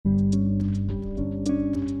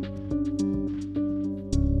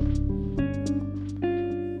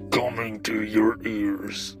into your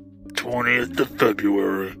ears. 20th of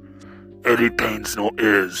February. Eddie Paisnel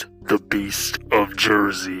is the Beast of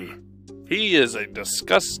Jersey. He is a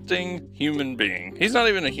disgusting human being. He's not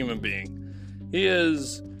even a human being.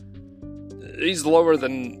 He's lower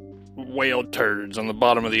than whale turds on the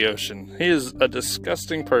bottom of the ocean. He is a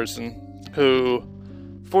disgusting person who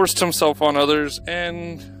forced himself on others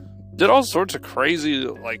and did all sorts of crazy,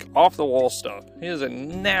 like, off-the-wall stuff. He is a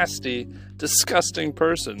nasty, disgusting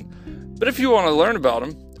person. But if you want to learn about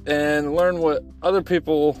him and learn what other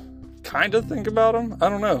people kind of think about him, I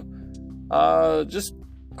don't know. Just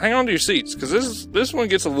hang on to your seats, because this one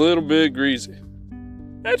gets a little bit greasy.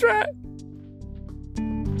 That's right.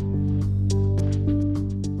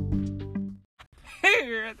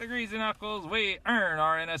 Here at the Greasy Knuckles, we earn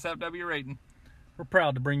our NSFW rating. We're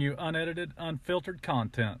proud to bring you unedited, unfiltered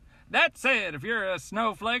content. That said, if you're a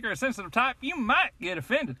snowflake or a sensitive type, you might get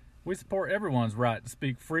offended. We support everyone's right to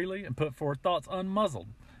speak freely and put forth thoughts unmuzzled.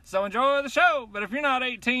 So enjoy the show, but if you're not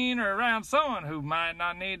 18 or around someone who might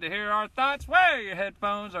not need to hear our thoughts, wear your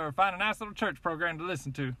headphones or find a nice little church program to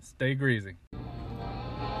listen to. Stay greasy.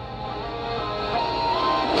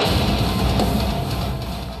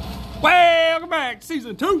 Welcome back to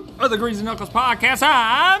Season 2 of the Greasy Knuckles Podcast.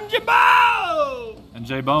 I'm Jabbo! And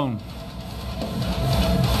J-Bone.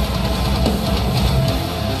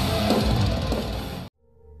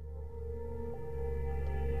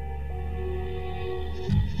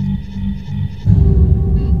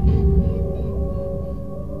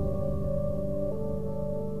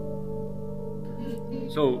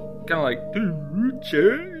 So, kind of like, Two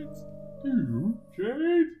chains. Two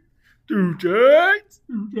chains. Two chains.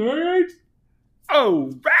 Two chains. all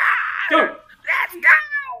right! Go! Let's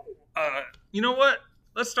go! You know what?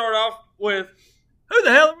 Let's start off with, who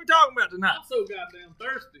the hell are we talking about tonight? I'm so goddamn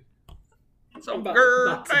thirsty. So about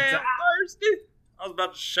damn to die. thirsty. I was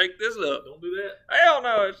about to shake this up. Don't do that. Hell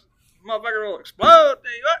no, it's motherfucker will explode.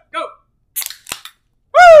 Tell you what. Go!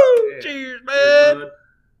 Woo! Yeah. Cheers, Cheers, man.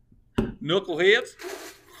 bud. Knuckleheads.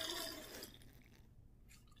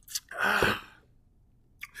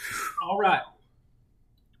 All right.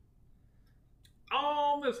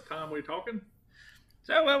 On this time we talking.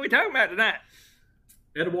 So what are we talking about tonight?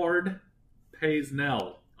 Edward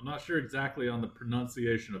Paisnel. I'm not sure exactly on the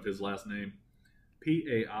pronunciation of his last name.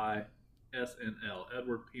 Paisnl.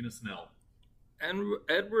 Edward Paisnel. And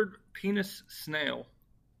Edward Penis Snail.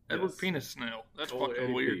 Edward Yes. Penis Snail. That's Oh, fucking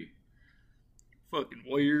AD. weird. Fucking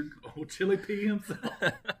weird. Oh, Chili P himself.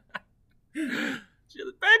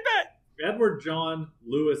 Chili baby. Edward John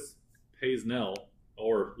Lewis Paisnel,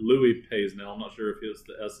 or Louis Paisnel, I'm not sure if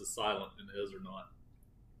the S is silent in his or not,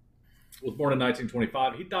 was born in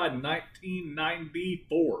 1925. He died in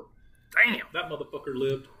 1994. Damn. That motherfucker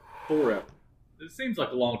lived forever. It seems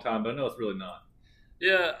like a long time, but I know it's really not.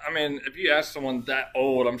 Yeah, I mean, if you ask someone that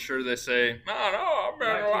old, I'm sure they say, no, I've been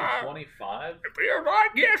alive. 1925? It feels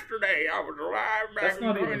like yesterday I was alive back That's in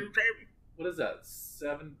not even- 27. What is that?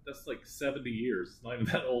 That's like 70 years. Not even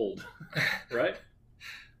that old, right?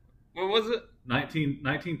 What was it?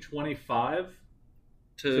 1925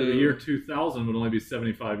 to the year 2000 would only be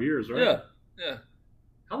 75 years, right? Yeah.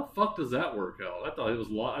 How the fuck does that work out? I thought it was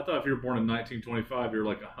I thought if you were born in 1925, you're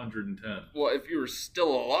like 110. Well, if you were still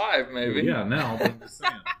alive, maybe. Yeah, now, but I'm just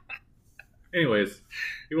saying. Anyways,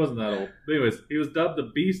 he wasn't that old. But anyways, he was dubbed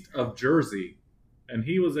the Beast of Jersey, and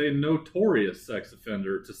he was a notorious sex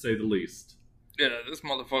offender, to say the least. Yeah, this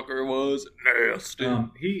motherfucker was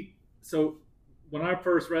nasty. So when I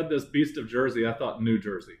first read this Beast of Jersey, I thought New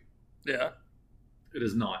Jersey. Yeah, It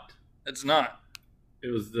is not. it's not. It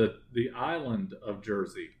was the island of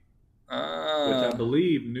Jersey, which Uh, I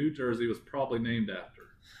believe New Jersey was probably named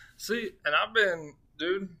after. see, and I've been,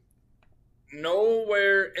 dude,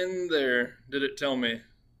 nowhere in there did it tell me.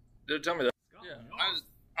 Did it tell me that? Yeah,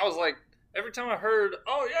 I was like, every time I heard,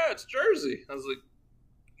 oh yeah, it's Jersey. I was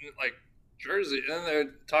like Jersey, and then they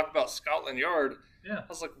would talk about Scotland Yard. Yeah. I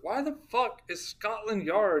was like, why the fuck is Scotland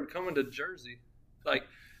Yard coming to Jersey? Like,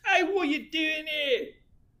 hey, what you doing here?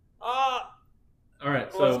 All right,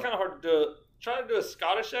 Well, so it's kind of hard to do. Try to do a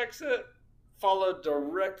Scottish accent, followed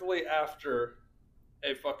directly after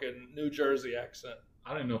a fucking New Jersey accent. I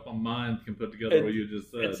don't even know if my mind can put together what you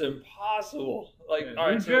just said. It's impossible. Like, Yeah, all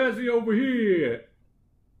right, New so, Jersey over here.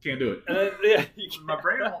 Can't do it. and then, yeah, you My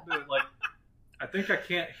brain won't do it. Like, I think I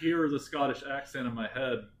can't hear the Scottish accent in my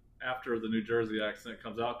head after the New Jersey accent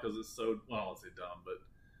comes out because it's so, well, I won't say dumb, but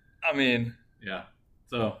I mean, yeah.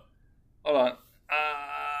 So, hold on.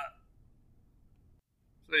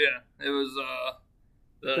 So yeah, it was.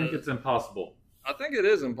 I think it's impossible. I think it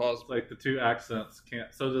is It's impossible. like the two accents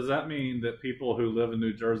can't. So does that mean that people who live in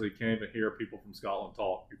New Jersey can't even hear people from Scotland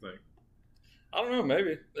talk? You think? I don't know.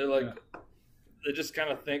 Maybe they're like they just kind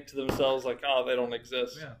of think to themselves like, oh, they don't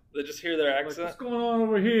exist. Yeah. They just hear their Like, accent. what's going on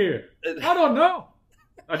over here? I don't know.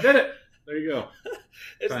 I did it. There you go.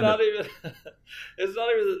 It's not even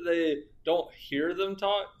that they don't hear them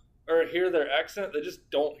talk or hear their accent. They just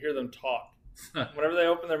don't hear them talk. Whenever they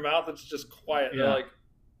open their mouth, it's just quiet. Yeah. They're like,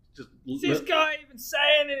 Just is this guy even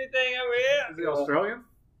saying anything over here? Is he Australian?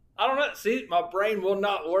 I don't know. See, my brain will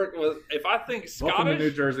not work with if I think Welcome Scottish. to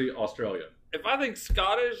New Jersey, Australia. If I think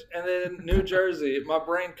Scottish and then New Jersey, my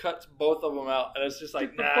brain cuts both of them out, and it's just like,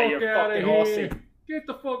 Get the nah, fuck you're outta fucking here. Aussie. Get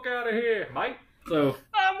the fuck out of here, mate. So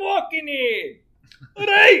I'm walking in.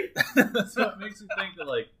 Right. so it makes me think that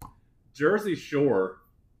like Jersey Shore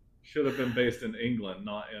should have been based in England,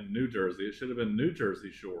 not in New Jersey. It should have been New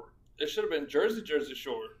Jersey Shore. It should have been Jersey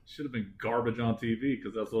Shore. It should have been garbage on TV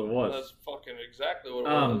because that's what it was. That's fucking exactly what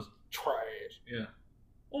it was. Trash. Yeah.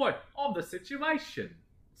 Oi, on the situation.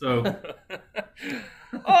 So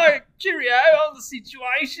Oi, cheerio on the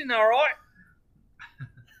situation, all right?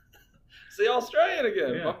 See, Australian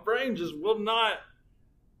again. Yeah. My brain just will not.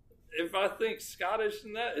 If I think Scottish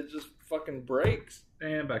and that, it just fucking breaks.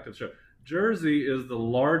 and back to the show. Jersey is the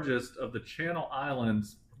largest of the Channel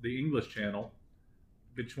Islands, the English Channel,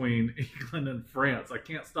 between England and France. I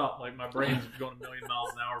can't stop. Like my brain's going a million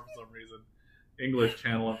miles an hour for some reason. English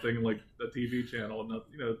Channel. I'm thinking like the TV channel, not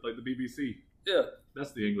like the BBC. Yeah,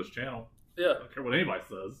 That's the English Channel. I yeah. don't care what anybody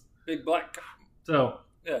says. Big black. So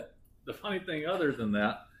Yeah. the funny thing, other than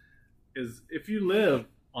that, is if you live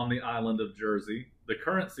on the island of Jersey, the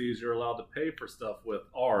currencies you're allowed to pay for stuff with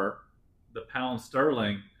are the pound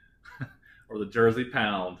sterling or the Jersey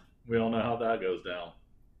pound. We all know how that goes down.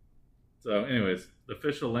 So, anyways, the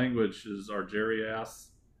official languages are Jerry ass,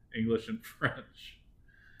 English, and French.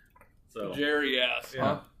 So Jerry ass, yeah,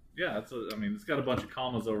 huh? yeah. It's got a bunch of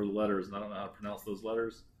commas over the letters, and I don't know how to pronounce those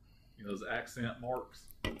letters. Those accent marks.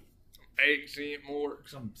 Accent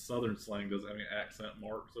marks. Some Southern slang doesn't have any accent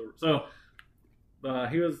marks.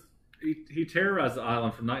 He terrorized the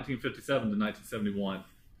island from 1957 to 1971.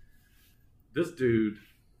 This dude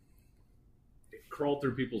crawled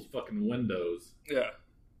through people's fucking windows. Yeah.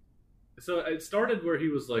 So it started where he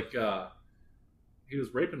was like, he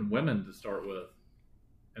was raping women to start with.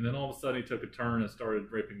 And then all of a sudden he took a turn and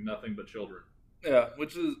started raping nothing but children. Yeah,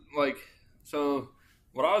 which is like, so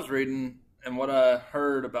what I was reading and what I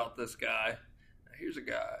heard about this guy, here's a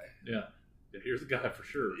guy. Yeah, here's a guy for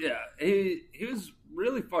sure. Yeah, he was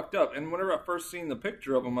really fucked up. And whenever I first seen the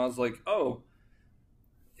picture of him, I was like, oh,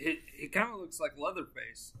 he kind of looks like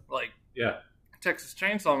Leatherface, like Yeah. Texas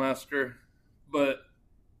Chainsaw Massacre. But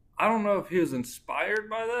I don't know if he was inspired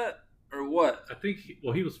by that or what. I think,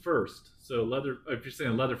 he was first. So if you're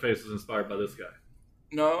saying Leatherface was inspired by this guy.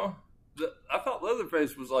 No, I thought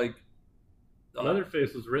Leatherface was like...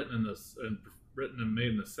 Leatherface was written and made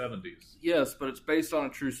in the 70s. Yes, but it's based on a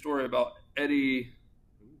true story about Eddie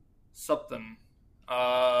something.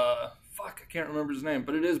 I can't remember his name,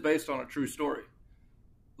 but it is based on a true story.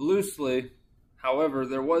 Loosely, however,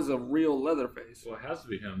 there was a real Leatherface. Well, it has to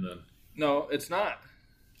be him then. No, it's not.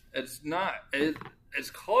 It's not. It's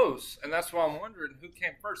close, and that's why I'm wondering who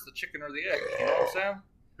came first, the chicken or the egg. You know what I'm saying?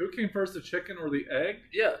 Who came first, the chicken or the egg?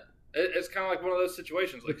 Yeah, it's kind of like one of those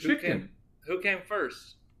situations. Like The chicken. Who came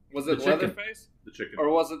first? Was The it chicken. Leatherface, The chicken. or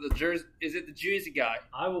was it the Jersey? Is it the Jersey guy?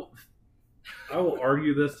 I will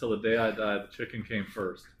argue this till the day I die. The chicken came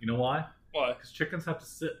first. You know why? Why? Because chickens have to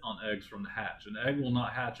sit on eggs from the hatch. An egg will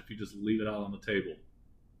not hatch if you just leave it out on the table.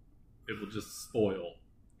 It will just spoil.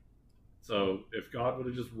 So if God would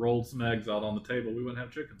have just rolled some eggs out on the table, we wouldn't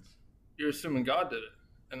have chickens. You're assuming God did it,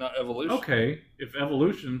 and not evolution. Okay, if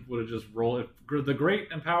evolution would have just rolled, if the great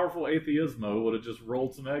and powerful atheismo would have just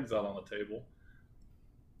rolled some eggs out on the table,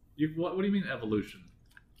 what do you mean evolution?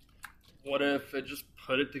 What if it just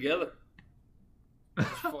put it together? Just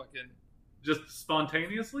fucking Just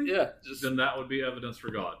spontaneously? yeah. Just Then that would be evidence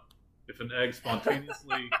for God. If an egg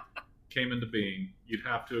spontaneously came into being, you'd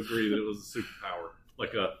have to agree that it was a superpower,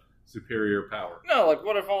 like a superior power. no. Like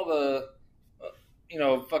what if all the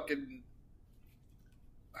fucking.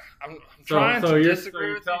 I'm trying to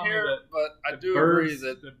disagree with you telling me here, that but I do Birds- agree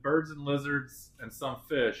that that birds and lizards and some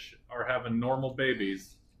fish are having normal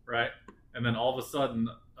babies, right? And then all of a sudden,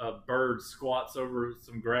 a bird squats over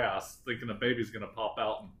some grass, thinking a baby's going to pop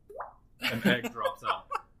out, and an egg drops out.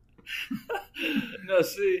 no.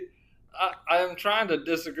 See, I am trying to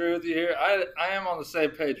disagree with you here. I am on the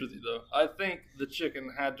same page with you though. I think the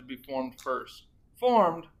chicken had to be formed first.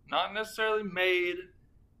 Formed, not necessarily made,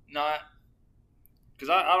 not because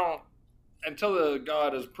I don't until the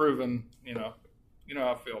God is proven. You know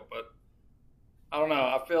how I feel, but I don't know.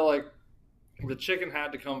 I feel like the chicken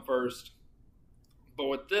had to come first, But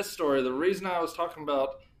with this story, the reason I was talking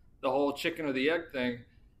about the whole chicken or the egg thing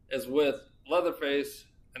is with Leatherface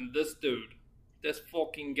and this dude, this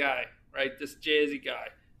fucking guy, right? This jazzy guy.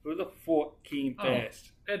 Who the fucking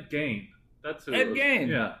best? Ed Gein. That's who. Ed Gein.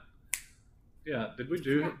 Yeah. Yeah. Did we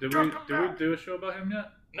do a show about him yet?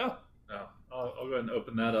 No. No. I'll go ahead and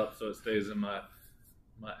open that up so it stays in my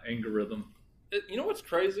algorithm. You know what's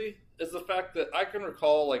crazy is the fact that I can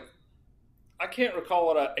recall, like, I can't recall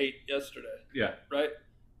what I ate yesterday. Yeah. Right?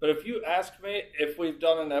 But if you ask me if we've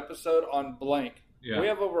done an episode on blank, Yeah. we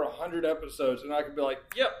have over 100 episodes, and I could be like,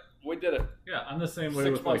 yep, we did it. Yeah, I'm the same way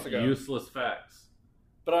 6 with months like ago. useless facts.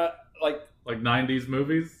 But I, Like 90s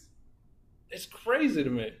movies? it's crazy to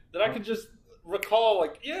me that I could just recall,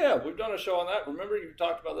 like, yeah, we've done a show on that. Remember you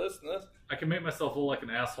talked about this and this? I can make myself look like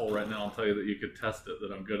an asshole right now and tell you that you could test it,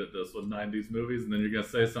 that I'm good at this with 90s movies, and then you're going to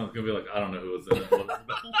say something, going to be like, I don't know who was in it. What was it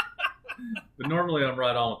about? But normally I'm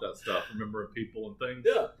right on with that stuff, remembering people and things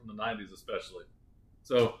from the 90s especially.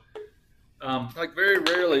 So, Like, very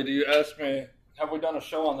rarely do you ask me, have we done a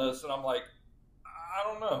show on this? And I'm like, I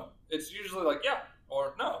don't know. It's usually like, yeah,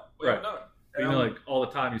 or no, we haven't done it. you know, like all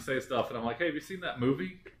the time you say stuff, and I'm like, hey, have you seen that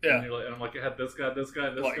movie? Yeah. And, you're like, and I'm like, it had this guy, this guy,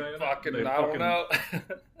 this Like, guy. In it. fucking, They I don't know.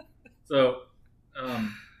 So,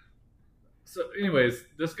 so anyways,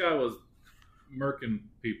 this guy was murking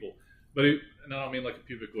people, but and I don't mean like a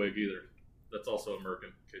pubic wig either. That's also a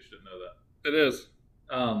murking, in case you didn't know that. It is.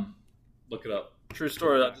 Look it up. True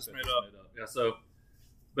story that I just made up. Yeah. So,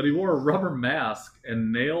 but he wore a rubber mask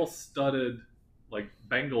and nail-studded like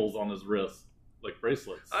bangles on his wrist, like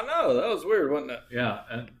bracelets. I know. That was weird, wasn't it? Yeah.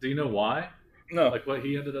 And do you know why? No. Like what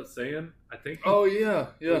he ended up saying? I think. Oh, yeah.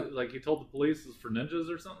 Yeah. Like he told the police it was for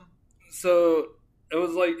ninjas or something. So it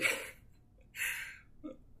was like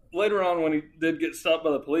later on when he did get stopped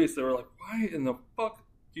by the police, they were like, why in the fuck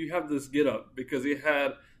do you have this get up? Because he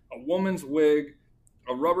had a woman's wig,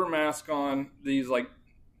 a rubber mask on, these like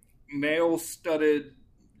nail studded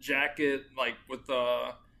jacket, like with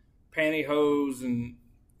pantyhose, and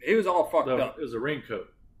he was all fucked up. It was a raincoat.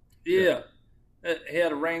 Yeah. He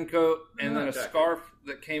had a raincoat and then a jacket. scarf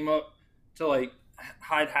that came up to like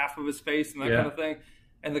hide half of his face and that kind of thing.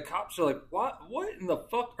 And the cops are like, what in the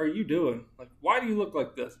fuck are you doing? Like, why do you look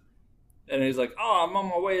like this? And he's like, oh, I'm on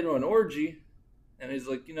my way to an orgy. And he's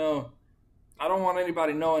like, I don't want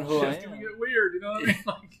anybody knowing who I am. It's gonna get weird, you know what I mean?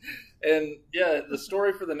 Like, And yeah, the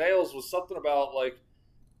story for the nails was something about like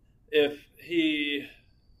there's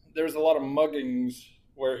a lot of muggings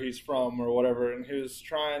where he's from or whatever, and he was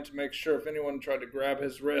trying to make sure if anyone tried to grab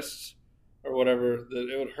his wrists or whatever, that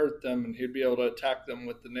it would hurt them and he'd be able to attack them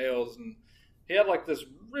with the nails. And he had like this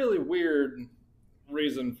really weird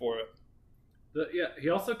reason for it. he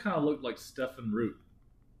also kind of looked like Stephen Root.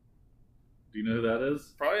 Do you know who that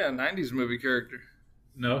is? Probably a 90s movie character.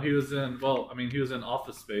 No, he was in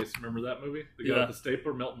Office Space. Remember that movie? The guy Yeah. with the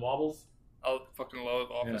stapler, Milton Wobbles? I fucking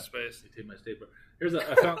love Office Space. They take my stapler.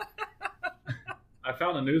 I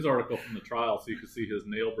found a news article from the trial so you could see his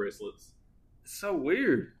nail bracelets It's so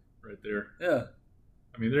weird. right there. Yeah.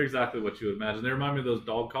 I mean, they're exactly what you would imagine. They remind me of those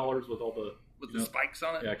dog collars with all the... With the spikes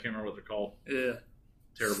on it? Yeah, I can't remember what they're called. Yeah.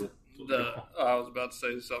 Terrible. I was about to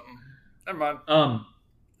say something. Never mind.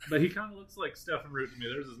 But he kind of looks like Stephen Root to me.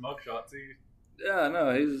 There's his mugshot. See? Yeah,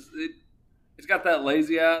 no, he's got that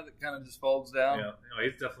lazy eye that kind of just folds down. Yeah,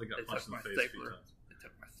 he's definitely got punched in the face a few stapler. times. They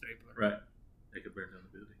took my stapler. Right. They could burn down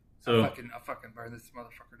the building. So, I fucking burn this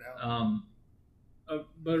motherfucker down.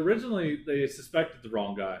 but originally they suspected the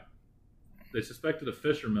wrong guy. They suspected a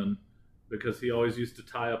fisherman because he always used to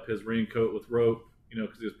tie up his raincoat with rope,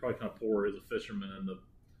 because he was probably kind of poor as a fisherman in the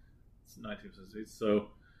 1960s. So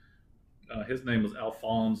his name was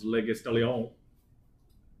Alphonse Legastellion,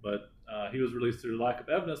 but he was released through lack of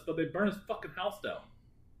evidence, but they burned his fucking house down.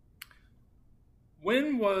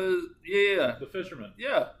 When was... Yeah. The fisherman.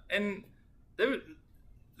 Yeah, and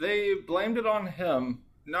they blamed it on him,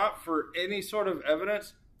 not for any sort of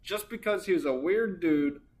evidence, just because he was a weird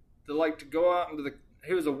dude that liked to go out into the...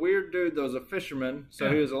 He was a weird dude that was a fisherman,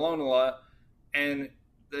 so he was alone a lot, and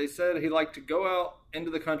they said he liked to go out into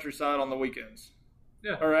the countryside on the weekends.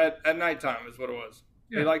 Yeah. Or at nighttime is what it was.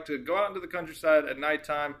 Yeah. He liked to go out into the countryside at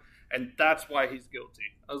nighttime, and that's why he's guilty.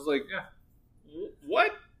 I was like,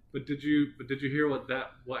 what? But did you hear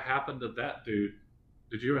what happened to that dude?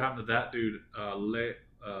 Did you hear what happened to that dude,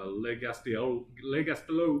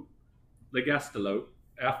 Legastello,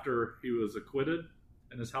 after he was acquitted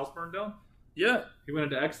and his house burned down? Yeah. He went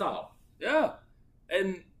into exile. Yeah.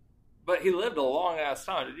 But he lived a long ass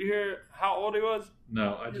time. Did you hear how old he was?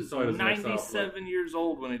 No, I just saw he was in exile. 97 years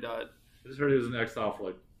old when he died. I just heard he was in exile for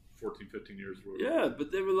like 14, 15 years. Yeah,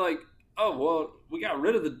 but they were like, oh, well, we got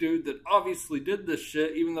rid of the dude that obviously did this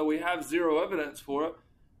shit, even though we have zero evidence for it.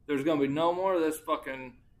 There's going to be no more of this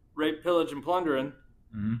fucking rape, pillage, and plundering.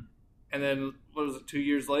 Mm-hmm. And then, what was it, 2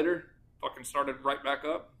 years later? Fucking started right back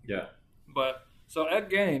up. Yeah. But, so Ed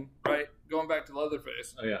Gein, right, going back to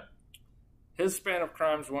Leatherface. Oh, yeah. His span of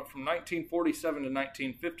crimes went from 1947 to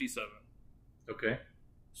 1957. Okay.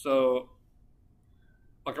 So,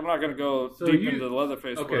 like, I'm not going to go deep into the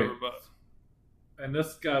Leatherface, whatever, but... And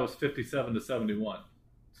this guy was 57 to 71.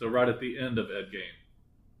 So right at the end of Ed Gein.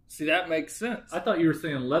 See, that makes sense. I thought you were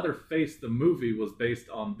saying Leatherface, the movie, was based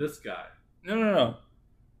on this guy. No.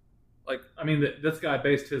 Like, I mean, this guy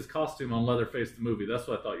based his costume on Leatherface, the movie. That's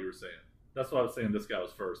what I thought you were saying. That's why I was saying this guy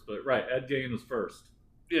was first. But right, Ed Gein was first.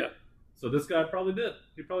 yeah. So this guy probably did.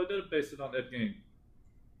 He probably did base it on Ed Gein.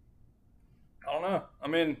 I don't know. I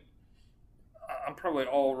mean, I'm probably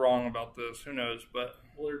all wrong about this. Who knows? But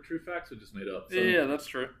Well, they're true facts we just made up. So. yeah, that's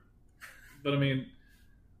true. But I mean,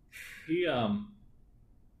 he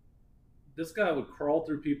this guy would crawl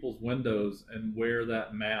through people's windows and wear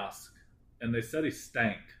that mask, and they said he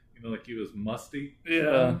stank. You know, like he was musty.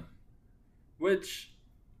 Yeah. Which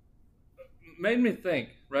made me think,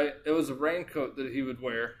 right? It was a raincoat that he would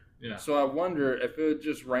wear. Yeah. So I wonder if it had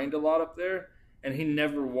just rained a lot up there and he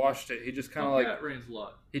never washed it. He just kind of it rains a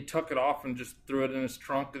lot. he took it off and just threw it in his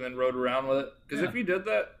trunk and then rode around with it. Because if he did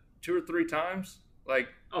that 2 or 3 times, like...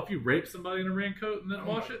 Oh, if you rape somebody in a raincoat and then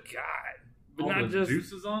wash it? God. But All not the just...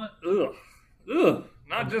 juices on it? Ugh.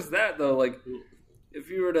 Not just that, though. Like, if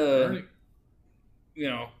you were to, you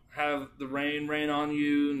know, have the rain on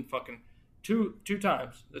you and fucking two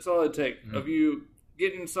times. That's all it'd take. Mm-hmm. Of you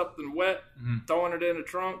getting something wet, Mm-hmm. throwing it in a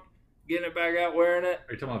trunk, getting it back out, wearing it.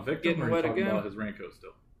 Are you talking about victim Getting or are you wet talking again? about his raincoat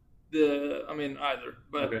still? Either.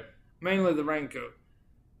 But Okay. mainly the raincoat.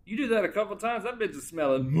 You do that a couple times, that bitch is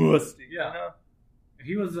smelling musty. Yeah.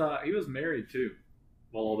 You know? He was married too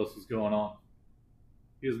while all this was going on.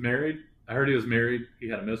 He was married. I heard he was married. He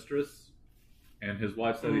had a mistress, and his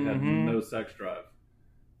wife said he had no sex drive.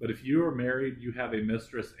 But if you are married, you have a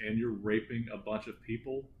mistress, and you're raping a bunch of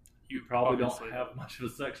people, you probably don't have much of a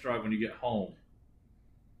sex drive when you get home.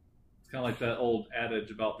 It's kind of like that old adage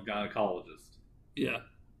about the gynecologist. Yeah.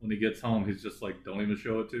 When he gets home, he's just like, "Don't even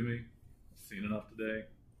show it to me. I've seen enough today."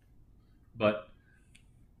 But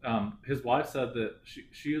his wife said that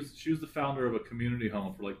she was the founder of a community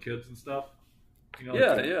home for like kids and stuff. You know,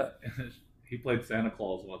 Yeah. And he played Santa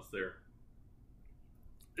Claus once there.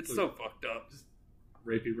 It's so fucked up. Just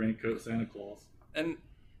rapey raincoat Santa Claus. And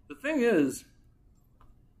the thing is,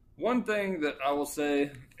 one thing that I will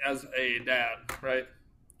say as a dad, right,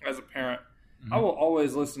 as a parent, I will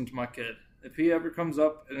always listen to my kid. If he ever comes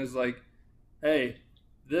up and is like, hey,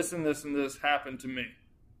 this and this and this happened to me,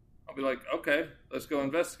 I'll be like, okay, let's go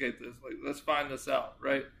investigate this. Like, let's find this out,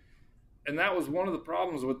 right? And that was one of the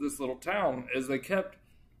problems with this little town is the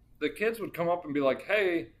kids would come up and be like,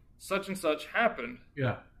 hey, such and such happened.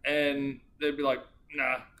 Yeah. And they'd be like,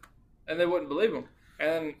 nah. And they wouldn't believe him.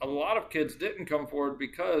 And a lot of kids didn't come forward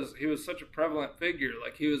because he was such a prevalent figure.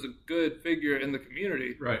 Like, he was a good figure in the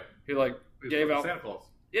community. Right. He, like, gave out... Santa Claus.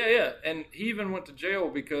 Yeah. And he even went to jail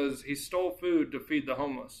because he stole food to feed the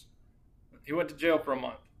homeless. He went to jail for a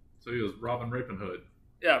month. So he was Raping Hood.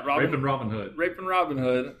 Yeah, Raping Robin Hood. Raping Robin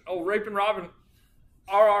Hood. Oh, Raping Robin...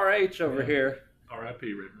 RRH over here.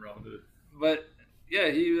 R.I.P. Raping Robin Hood. But,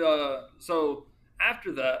 yeah, so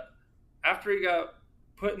after that, after he got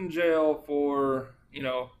put in jail for, you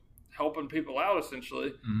know, helping people out,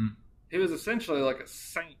 essentially, he was essentially like a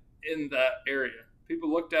saint in that area.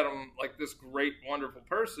 People looked at him like this great, wonderful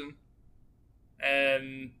person,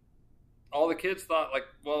 and all the kids thought, like,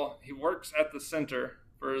 well, he works at the center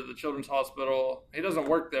for the Children's Hospital. He doesn't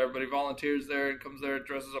work there, but he volunteers there and comes there,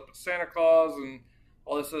 dresses up as Santa Claus and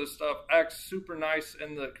all this other stuff, acts super nice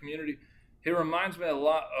in the community. He reminds me a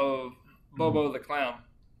lot of Bobo the Clown.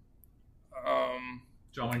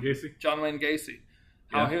 John Wayne Gacy? John Wayne Gacy.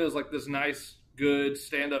 How he was like this nice, good,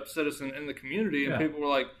 stand-up citizen in the community, and people were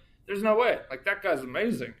like, there's no way. Like, that guy's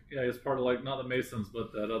amazing. Yeah, he's part of, like, not the Masons,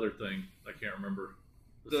 but that other thing. I can't remember.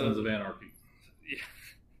 The Sons of Anarchy. Yeah.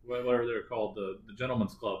 Whatever they're called, the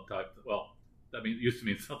Gentleman's Club type. Well, that used to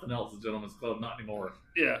mean something else, the Gentleman's Club, not anymore.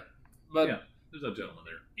 Yeah. But yeah, there's no gentleman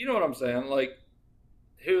there. You know what I'm saying? Like,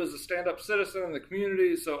 he was a stand-up citizen in the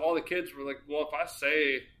community, so all the kids were like, well, if I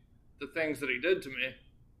say the things that he did to me,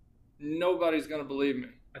 nobody's going to believe me.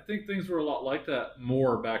 I think things were a lot like that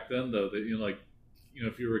more back then, though. That, you know, like, you know,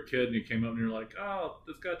 if you were a kid and you came up and you're like, oh,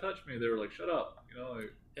 this guy touched me, they were like, shut up. You know,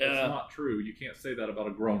 like, that's not true. You can't say that about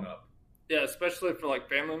a grown-up. Yeah, especially for, like,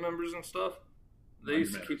 family members and stuff. They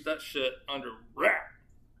used to keep that shit under wrap.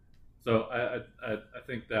 So I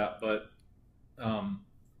think that, but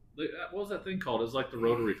what was that thing called? It was like the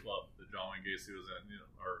Rotary Club that John Wayne Gacy was in,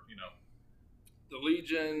 or the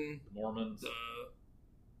Legion, the Mormons, the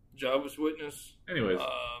Jehovah's Witness. Anyways,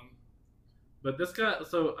 but this guy.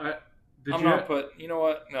 So You know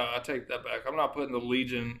what? No, I take that back. I'm not putting the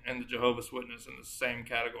Legion and the Jehovah's Witness in the same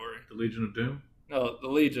category. The Legion of Doom. No, the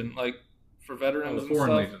Legion, like for veterans. The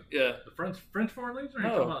Foreign and Legion. Yeah, the French Foreign Legion. Or are you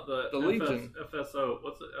No, talking about the Legion. FSO.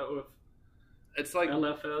 What's it? it's like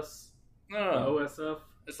LFS. no. OSF.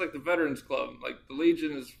 It's like the Veterans Club. Like the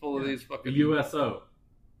Legion is full of these fucking The USO.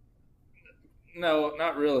 No,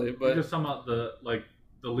 not really. But You're just talking about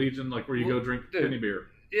the Legion, like where you go drink penny beer.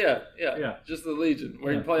 yeah. Just the Legion,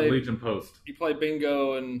 where you play the Legion Post. You play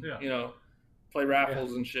bingo and play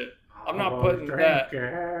raffles and shit. I'm not putting that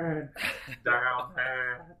down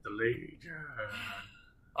at the Legion.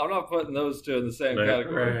 I'm not putting those two in the same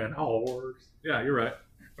category. Ran whores. Yeah, you're right.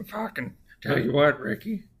 If I can tell you what,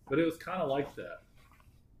 Ricky. But it was kind of like that.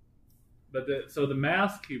 But so the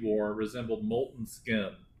mask he wore resembled molten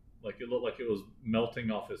skin. Like it looked like it was melting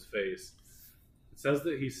off his face. It says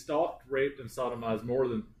that he stalked, raped, and sodomized more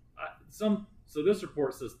than some. So this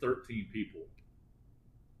report says 13 people.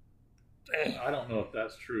 Dang. I don't know if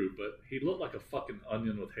that's true, but he looked like a fucking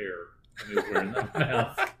onion with hair when he was wearing that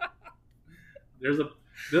mask.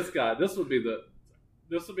 This guy. This would be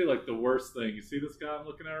like the worst thing. You see this guy I'm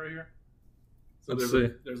looking at right here? So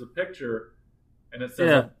there's a picture, and it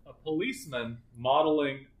says a policeman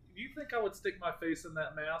modeling. Do you think I would stick my face in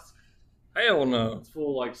that mask? Hell no. It's full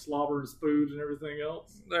of like slobber and spooge and everything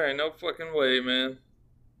else. There ain't no fucking way, man.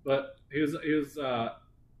 But he was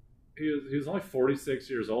only 46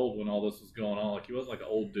 years old when all this was going on. Like he wasn't like an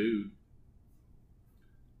old dude.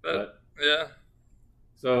 Yeah.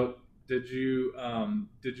 So did you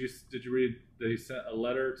read that he sent a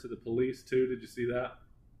letter to the police too? Did you see that?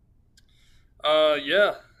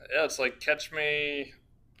 Yeah. It's like catch me.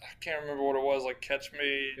 I can't remember what it was. Like catch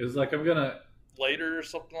me. It was like I'm gonna later or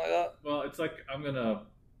something like that. Well, it's like I'm gonna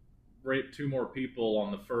rape 2 more people on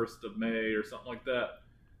the 1st of May or something like that,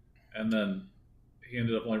 and then he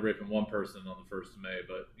ended up only raping 1 person on the 1st of May.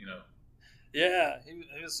 But Yeah,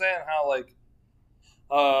 he was saying how like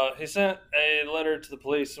he sent a letter to the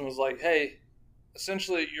police and was like, "Hey,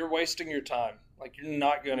 essentially, you're wasting your time. Like you're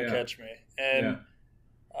not gonna catch me, and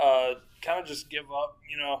kind of just give up."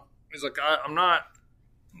 He's like, "I'm not."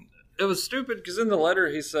 It was stupid because in the letter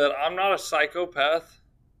he said, "I'm not a psychopath,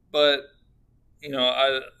 but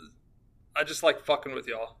I just like fucking with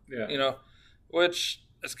y'all." Yeah. Which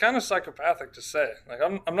is kind of psychopathic to say. Like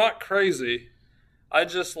I'm not crazy. I'm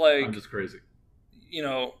just crazy.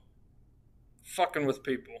 Fucking with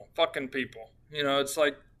people, fucking people. It's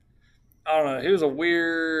like I don't know. He was a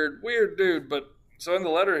weird dude. But so in the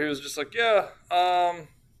letter he was just like,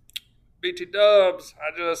 BT Dubs,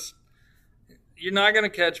 you're not going to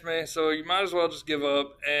catch me, so you might as well just give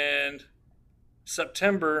up. And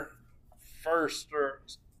September 1st, or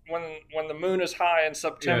when the moon is high in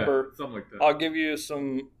September, something like that. I'll give you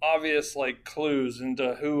some obvious like clues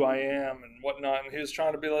into who I am and whatnot. And he was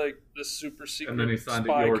trying to be like this super secret. And then he signed it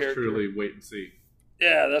spy yours character. truly, wait and see.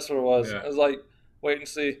 Yeah, that's what it was. Yeah. It was like, wait and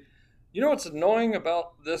see. You know what's annoying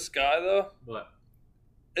about this guy, though? What?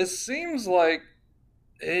 It seems like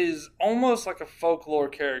he's almost like a folklore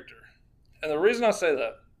character. And the reason I say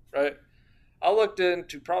that, right, I looked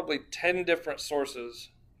into probably 10 different sources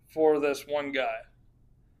for this one guy.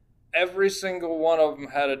 Every single one of them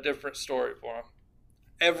had a different story for him.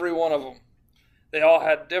 Every one of them. They all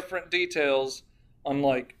had different details on,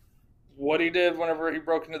 like, what he did whenever he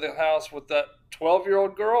broke into the house with that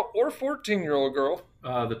 12-year-old girl or 14-year-old girl.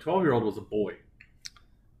 The 12-year-old was a boy.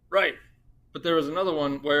 Right. But there was another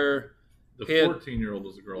one where the 14-year-old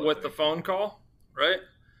was a girl. With the phone call, right?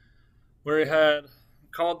 Where he had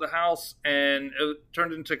called the house and it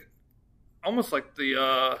turned into almost like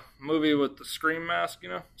the movie with the Scream mask,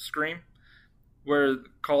 Scream, where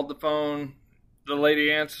called the phone, the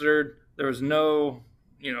lady answered, there was no,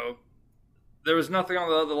 there was nothing on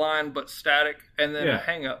the other line but static and then a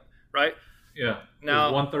hang up, right? Yeah. Now,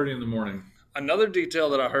 it was 1:30 in the morning. Another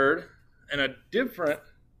detail that I heard, and a different,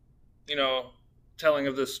 telling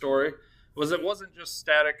of this story, was it wasn't just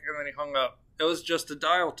static and then he hung up. It was just a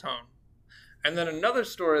dial tone. And then another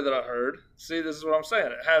story that I heard, see, this is what I'm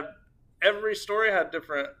saying. Every story had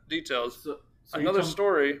different details. So another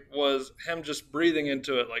story was him just breathing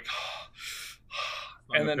into it, like,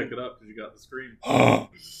 and then pick it up because you got the screen.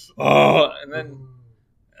 And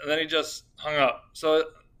then he just hung up. So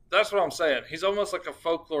that's what I'm saying. He's almost like a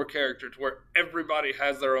folklore character to where everybody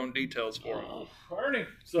has their own details for him. Ernie.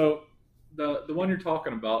 So the one you're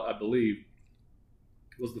talking about, I believe,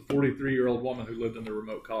 was the 43-year-old woman who lived in the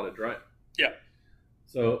remote cottage, right? Yeah.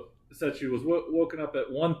 So it said she was woken up at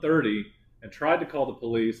 1:30 and tried to call the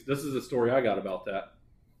police. This is a story I got about that.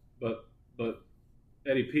 But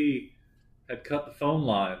Eddie P had cut the phone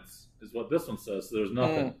lines, is what this one says. So there's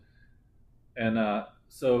nothing. And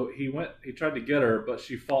so he tried to get her, but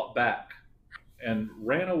she fought back and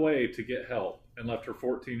ran away to get help and left her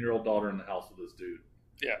 14-year-old daughter in the house with this dude.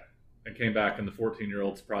 Yeah. And came back, and the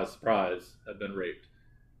 14-year-old, surprise, had been raped.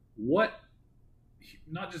 What,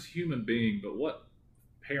 not just human being, but what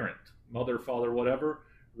parent, mother, father, whatever,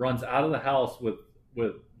 runs out of the house with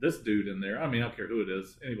this dude in there? I mean, I don't care who it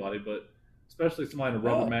is, anybody, but especially somebody in a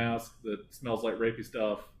rubber mask that smells like rapey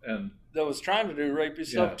stuff. And that was trying to do rapey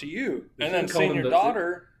stuff to you. And then called seen him your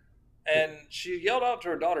daughter, and she yelled out to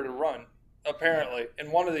her daughter to run, apparently,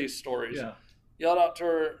 in one of these stories. Yeah. Yelled out to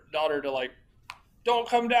her daughter to, like, don't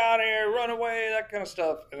come down here, run away, that kind of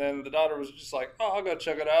stuff. And then the daughter was just like, oh, I'll go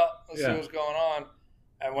check it out. Let's see what's going on.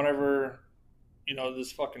 And whenever,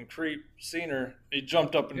 this fucking creep seen her, he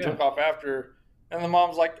jumped up and took off after her. And the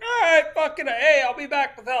mom's like, all right, fucking hey, I'll be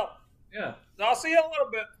back with help. Yeah. I'll see you in a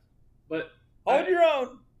little bit. But hold your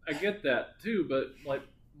own. I get that too, but like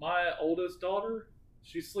my oldest daughter,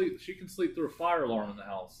 she can sleep through a fire alarm in the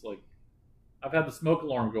house. Like I've had the smoke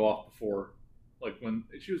alarm go off before. Like when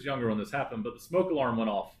she was younger when this happened, but the smoke alarm went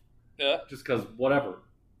off. Yeah. Just because whatever,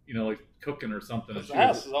 like cooking or something. The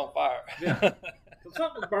house is on fire. Yeah. So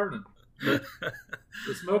something was burning. But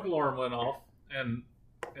the smoke alarm went off, and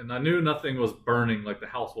I knew nothing was burning. Like the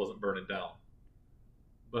house wasn't burning down.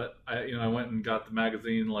 But I went and got the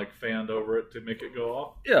magazine like fanned over it to make it go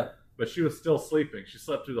off. Yeah. But she was still sleeping. She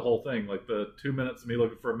slept through the whole thing. Like the 2 minutes of me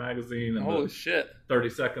looking for a magazine and holy shit, 30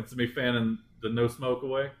 seconds of me fanning the no smoke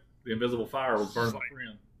away. The invisible fire was burning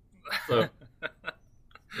my friend.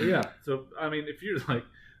 So yeah. So I mean, if you're like,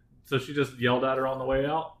 so she just yelled at her on the way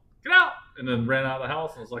out, get out, and then ran out of the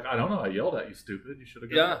house. And was like, I don't know, I yelled at you, stupid. You should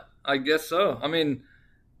have. Yeah, I guess so. I mean,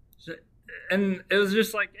 and it was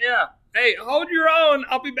just like, yeah. Hey, hold your own.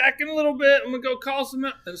 I'll be back in a little bit. I'm going to go call some...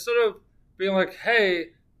 Instead of being like, hey,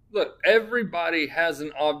 look, everybody has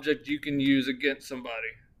an object you can use against somebody.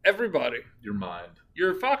 Everybody. Your mind.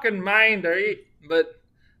 Your fucking mind, right? But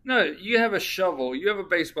no, you have a shovel. You have a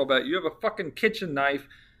baseball bat. You have a fucking kitchen knife.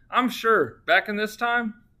 I'm sure back in this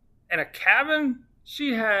time, in a cabin,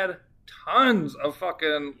 she had tons of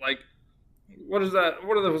fucking, like, what is that?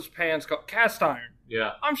 What are those pans called? Cast iron.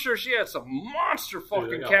 Yeah. I'm sure she had some monster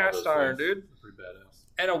fucking cast iron, dude. Pretty badass.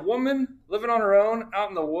 And a woman living on her own out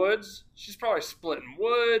in the woods, she's probably splitting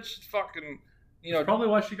wood. She's fucking, That's probably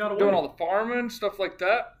why she got away. Doing all the farming, stuff like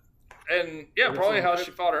that. And yeah, probably how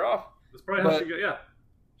she fought her off. That's probably how she got, yeah.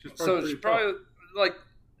 She probably, like,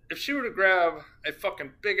 if she were to grab a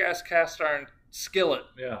fucking big ass cast iron skillet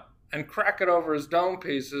and crack it over his dome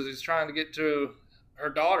pieces, he's trying to get to her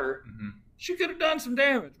daughter, she could have done some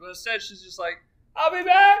damage. But instead, she's just like, I'll be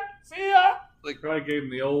back. See ya. Like probably gave him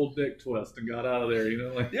the old dick twist and got out of there.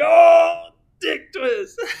 Like yo, dick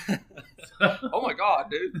twist. Oh my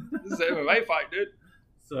god, dude! This is an MMA fight, dude.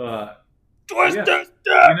 So twist this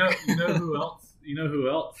dick. You know who else? You know who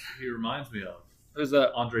else he reminds me of? Who's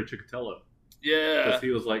that? Andre Chikatilo. Yeah, because he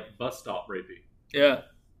was like bus stop rapey. Yeah.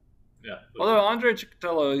 Although Andre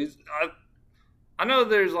Chikatilo, I know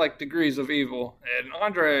there's like degrees of evil, and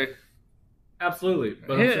Andre. Absolutely,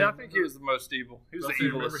 but I think he was the most evil. He was the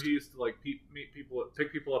evilest. Remember, he used to like meet people,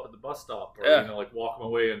 pick people up at the bus stop, or like walk them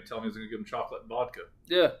away and tell them he was going to give them chocolate and vodka.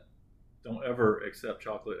 Yeah. Don't ever accept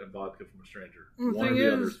chocolate and vodka from a stranger. One or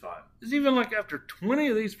the other is fine. It's even like after 20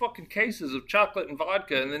 of these fucking cases of chocolate and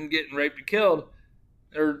vodka, and then getting raped and killed,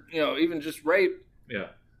 or even just rape. Yeah.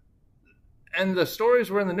 And the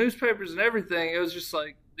stories were in the newspapers and everything. It was just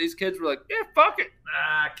like. These kids were like, yeah, fuck it.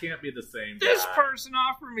 Nah, can't be the same guy. This person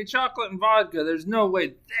offered me chocolate and vodka. There's no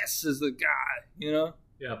way this is the guy,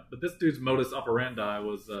 Yeah, but this dude's modus operandi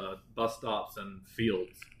was bus stops and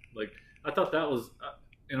fields. Like, I thought that was,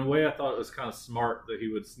 in a way, I thought it was kind of smart that he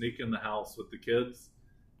would sneak in the house with the kids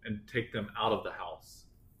and take them out of the house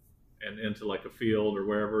and into, like, a field or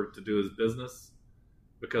wherever to do his business.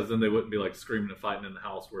 Because then they wouldn't be, like, screaming and fighting in the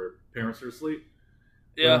house where parents are asleep.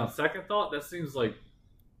 Yeah. But on second thought, that seems like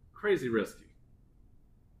crazy risky.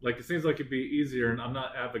 Like, it seems like it'd be easier, and I'm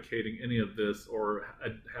not advocating any of this, or I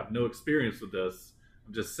have no experience with this.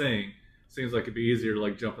 I'm just saying, it seems like it'd be easier to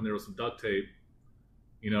like jump in there with some duct tape,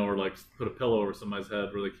 or like put a pillow over somebody's head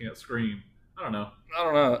where they can't scream. I don't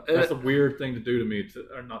know. That's a weird thing to do to me,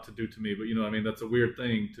 or not to do to me, but you know what I mean? That's a weird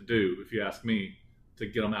thing to do, if you ask me, to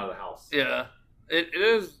get them out of the house. Yeah, it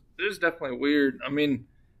is definitely weird. I mean,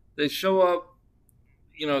 they show up,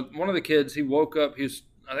 one of the kids, he woke up,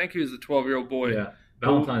 I think he was a 12-year-old boy. Yeah.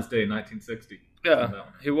 Valentine's Day, 1960. Yeah,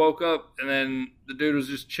 he woke up and then the dude was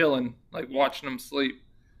just chilling, like watching him sleep,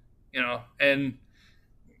 and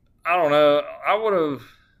I don't know, I would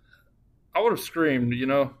have screamed,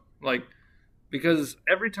 like, because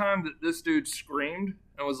every time that this dude screamed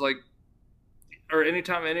and was like, or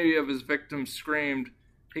anytime any of his victims screamed,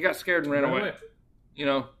 he got scared and ran away.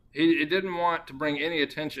 He didn't want to bring any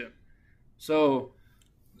attention. So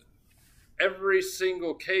every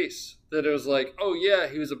single case that it was like, oh yeah,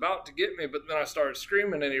 he was about to get me, but then I started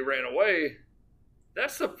screaming and he ran away,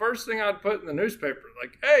 that's the first thing I'd put in the newspaper.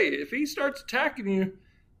 Like, hey, if he starts attacking you,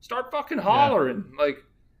 start fucking hollering.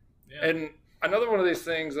 Yeah. And another one of these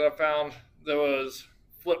things that I found that was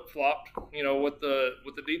flip-flopped, with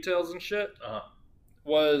the details and shit,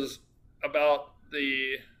 was about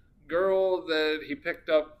the girl that he picked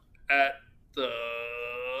up at the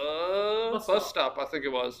bus stop, I think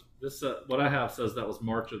it was. This what I have says that was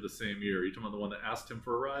March of the same year. Are you talking about the one that asked him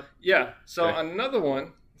for a ride? Yeah. So another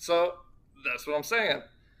one. So that's what I'm saying.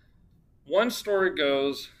 One story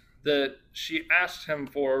goes that she asked him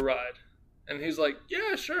for a ride, and he's like,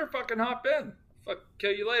 "Yeah, sure, fucking hop in. Fuck,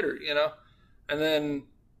 kill you later," And then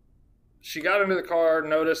she got into the car,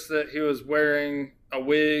 noticed that he was wearing a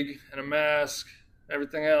wig and a mask, and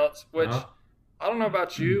everything else, which. I don't know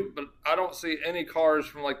about you, but I don't see any cars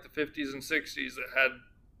from like the 50s and 60s that had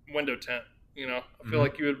window tint. I feel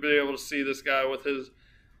like you would be able to see this guy with his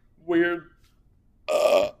weird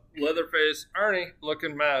Leatherface Ernie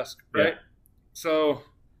looking mask, right? Yeah. So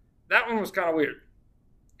that one was kind of weird.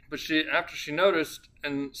 But after she noticed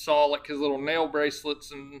and saw like his little nail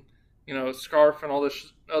bracelets and scarf and all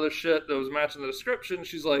this other shit that was matching the description,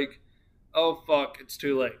 she's like, "Oh fuck, it's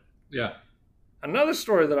too late." Yeah. Another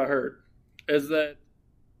story that I heard is that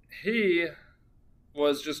he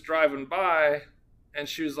was just driving by and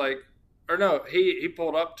she was like, or no, he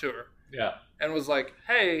pulled up to her. Yeah. And was like,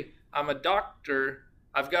 "Hey, I'm a doctor.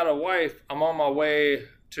 I've got a wife. I'm on my way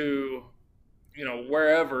to,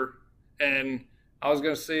 wherever. And I was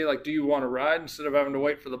going to say, like, do you want to ride instead of having to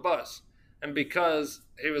wait for the bus?" And because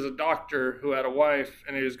he was a doctor who had a wife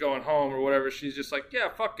and he was going home or whatever, she's just like, "Yeah,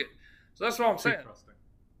 fuck it." So that's what I'm saying.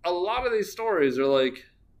 A lot of these stories are like,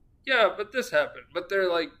 yeah, but this happened. But they're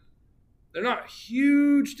not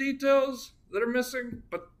huge details that are missing,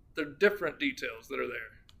 but they're different details that are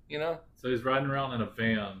there, So he's riding around in a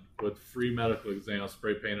van with free medical exams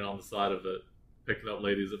spray painted on the side of it, picking up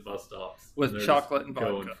ladies at bus stops. With chocolate and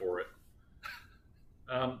vodka. Going for it.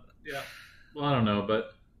 Yeah. Well, I don't know,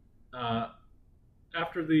 but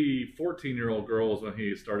after the 14-year-old girl is when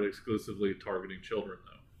he started exclusively targeting children,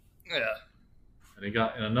 though. Yeah. And he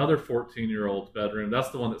got in another 14-year-old's bedroom. That's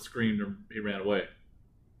the one that screamed and he ran away.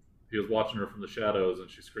 He was watching her from the shadows and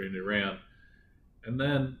she screamed and he ran. And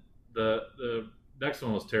then the next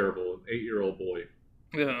one was terrible. An 8-year-old boy.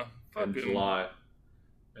 Yeah. In July.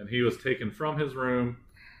 And he was taken from his room,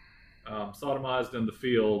 sodomized in the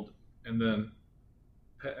field, and then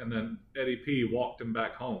Eddie P. walked him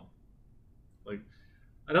back home. Like,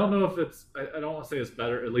 I don't know if it's... I don't want to say it's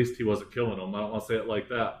better. At least he wasn't killing them. I don't want to say it like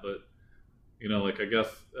that, but... I guess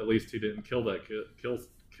at least he didn't kill that kid.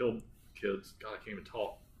 Killed kids. God, I can't even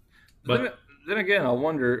talk. But then again, I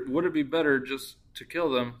wonder, would it be better just to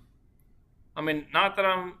kill them? I mean, not that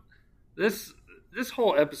I'm... This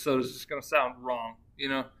whole episode is just going to sound wrong,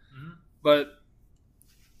 Mm-hmm. But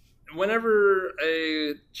whenever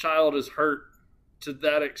a child is hurt to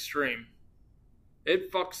that extreme,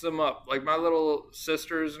 it fucks them up. Like my little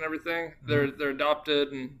sisters and everything, mm-hmm. they're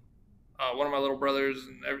adopted, and one of my little brothers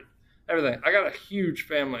and everything. I got a huge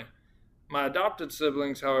family. My adopted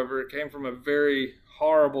siblings, however, came from a very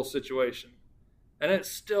horrible situation. And it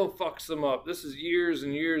still fucks them up. This is years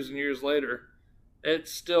and years and years later. It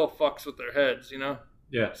still fucks with their heads,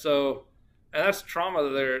 Yeah. So, and that's trauma that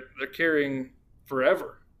they're carrying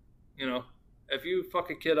forever. If you fuck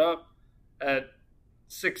a kid up at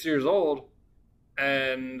 6 years old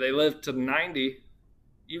and they live to 90,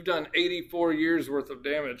 you've done 84 years worth of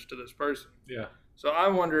damage to this person. Yeah. So I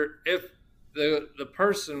wonder if the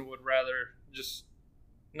person would rather just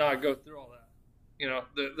not go through all that.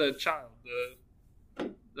 The child,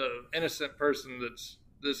 the innocent person that's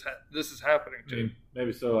this is happening to. I mean,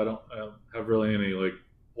 maybe so. I don't have really any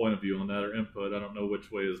point of view on that or input. I don't know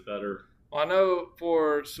which way is better. Well, I know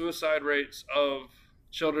for suicide rates of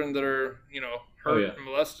children that are hurt and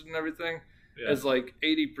molested and everything is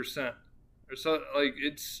 80%. Or so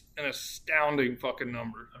it's an astounding fucking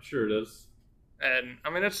number. I'm sure it is. And, I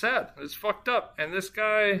mean, it's sad. It's fucked up. And this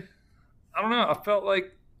guy, I don't know, I felt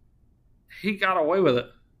like he got away with it.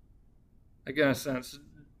 In a sense.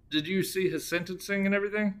 Did you see his sentencing and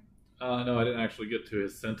everything? No, I didn't actually get to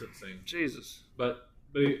his sentencing. Jesus. But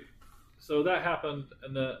so that happened,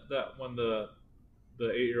 and that when the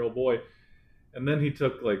 8-year-old boy, and then he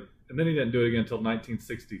didn't do it again until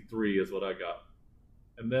 1963 is what I got.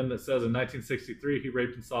 And then it says in 1963 he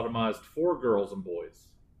raped and sodomized 4 girls and boys.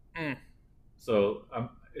 Mm. So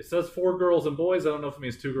it says 4 girls and boys. I don't know if it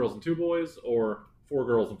means 2 girls and 2 boys or 4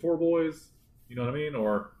 girls and 4 boys. You know what I mean?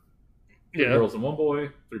 Or 3 girls and 1 boy,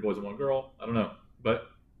 3 boys and 1 girl. I don't know.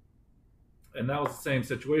 And that was the same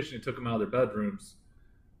situation. He took them out of their bedrooms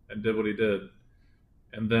and did what he did.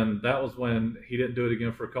 And then that was when he didn't do it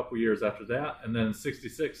again for a couple years after that. And then in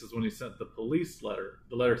 66 is when he sent the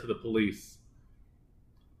letter to the police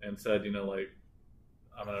and said, I'm going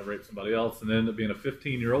to rape somebody else. And then ended up being a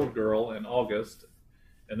 15-year-old girl in August.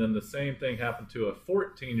 And then the same thing happened to a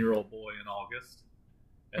 14-year-old boy in August.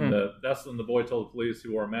 And that's when the boy told the police he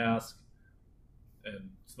wore a mask and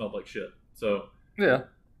smelled like shit. So, yeah.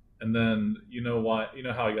 And then you know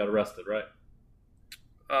how he got arrested, right?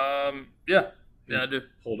 Yeah. Yeah, I do.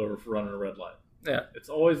 Pulled over for running a red light. Yeah. It's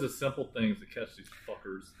always the simple things that catch these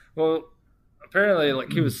fuckers. Well, apparently,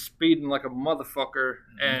 he was speeding like a motherfucker,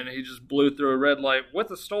 and he just blew through a red light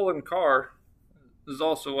with a stolen car, is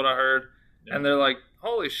also what I heard. Yeah. And they're like,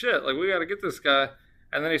 holy shit, we got to get this guy.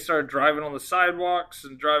 And then he started driving on the sidewalks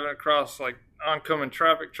and driving across, oncoming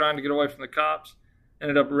traffic, trying to get away from the cops.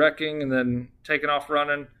 Ended up wrecking and then taking off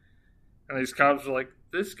running. And these cops were like,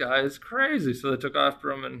 this guy is crazy. So they took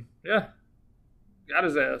after him and, yeah, got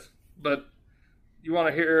his ass. But you want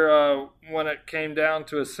to hear when it came down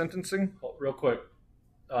to his sentencing? Real quick.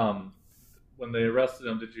 When they arrested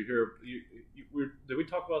him, did you hear? Did we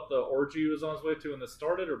talk about the orgy he was on his way to when this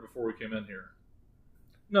started, or before we came in here?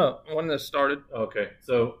 No, when this started. Okay,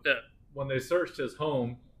 so yeah. When they searched his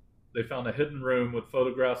home, they found a hidden room with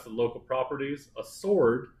photographs of local properties, a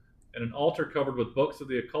sword, and an altar covered with books of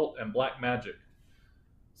the occult and black magic.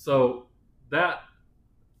 So that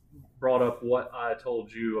brought up what I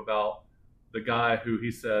told you about the guy who he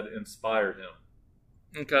said inspired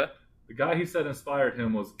him. Okay. The guy he said inspired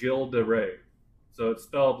him was Gilles de Rais. So it's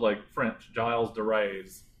spelled like French, Gilles de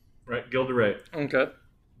Rais, right? Gilles de Rais. Okay.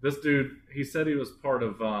 This dude, he said he was part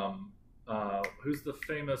of, who's the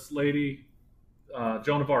famous lady?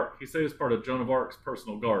 Joan of Arc. He said he was part of Joan of Arc's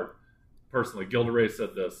personal guard. Personally, Gilles de Rais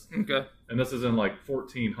said this. Okay. And this is in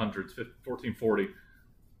 1400s, 1440.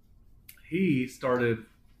 He started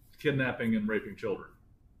kidnapping and raping children.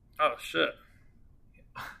 Oh, shit.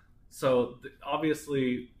 So,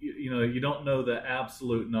 obviously, you don't know the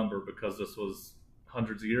absolute number because this was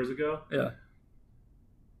hundreds of years ago. Yeah.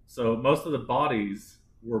 So, most of the bodies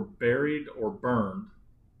were buried or burned,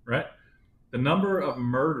 right? The number of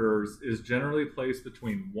murders is generally placed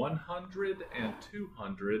between 100 and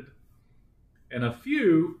 200, and a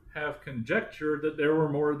few have conjectured that there were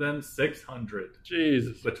more than 600.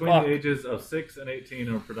 Jesus. Between the ages of 6 and 18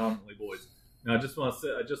 are predominantly boys. Now, I just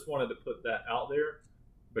wanted to put that out there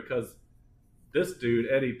because this dude,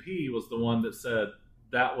 Eddie P., was the one that said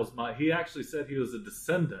he actually said he was a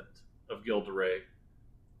descendant of Gilles de Rais,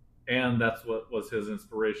 and that's what was his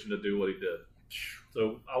inspiration to do what he did.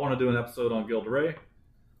 So I want to do an episode on Gilles de Rais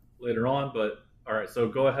later on, but all right. So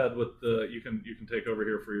go ahead with you can take over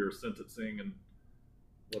here for your sentencing and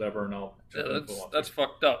whatever, and I'll. Yeah, that's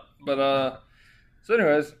fucked up. But so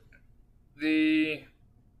anyways, the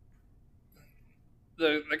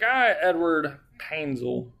guy Edward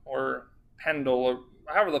Paisnel or Pendle or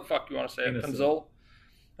however the fuck you want to say it, Paisnel.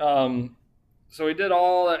 So he did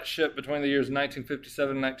all that shit between the years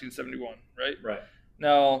 1957 and 1971, right? Right.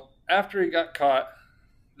 Now, after he got caught,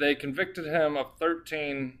 they convicted him of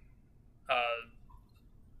 13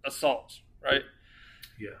 assaults, right?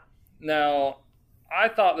 Yeah. Now, I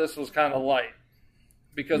thought this was kind of light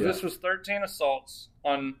because this was 13 assaults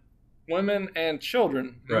on women and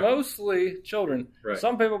children, right. Mostly children. Right.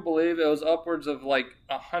 Some people believe it was upwards of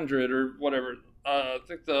 100 or whatever. I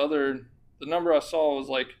think the number I saw was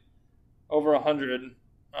over 100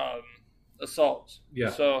 assaults. Yeah.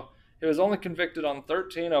 So he was only convicted on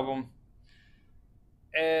 13 of them.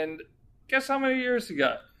 And guess how many years he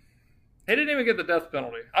got? He didn't even get the death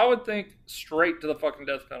penalty. I would think straight to the fucking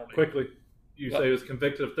death penalty. Quickly, say he was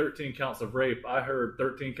convicted of 13 counts of rape. I heard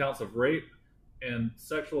 13 counts of rape and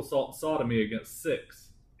sexual assault and sodomy against 6.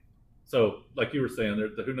 So, like you were saying,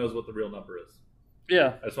 who knows what the real number is.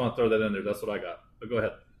 Yeah. I just want to throw that in there. That's what I got. But go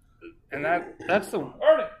ahead. And that's the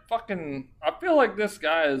fucking... I feel like this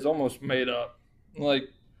guy is almost made up.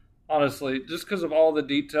 Honestly, just because of all the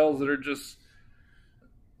details that are just...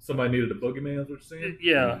 Somebody needed a boogeyman, is what you're saying?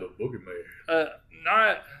 Yeah. A boogeyman.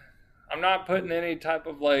 I'm not putting any type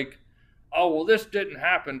of oh, well, this didn't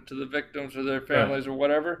happen to the victims or their families or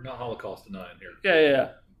whatever. Not Holocaust denying here.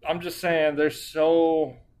 Yeah. I'm just saying there's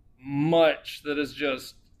so much that is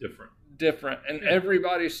just different. And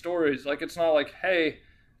everybody's stories, like, it's not like, hey,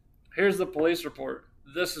 here's the police report.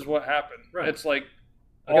 This is what happened. Right. It's like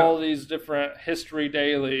all these different History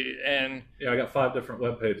Daily and... Yeah, I got 5 different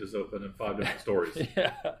web pages open and 5 different stories.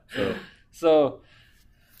 Yeah. So,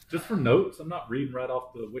 just for notes, I'm not reading right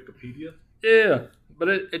off the Wikipedia. Yeah, but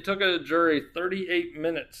it took a jury 38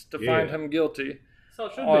 minutes to find him guilty. So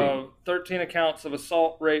it should be. 13 accounts of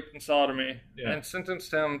assault, rape, and sodomy, and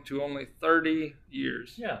sentenced him to only 30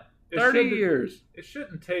 years. Yeah. 30 years. It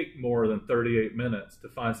shouldn't take more than 38 minutes to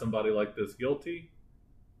find somebody like this guilty.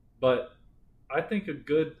 But I think a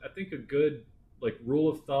good like rule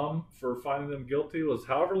of thumb for finding them guilty was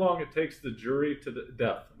however long it takes the jury to the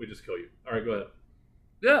death. We just kill you. All right, go ahead.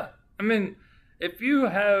 Yeah. I mean, if you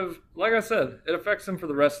have, like I said, it affects them for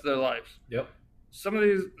the rest of their lives. Yep. Some of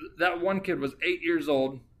these, that one kid was 8 years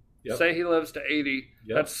old. Yep. Say he lives to 80.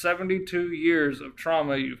 Yep. That's 72 years of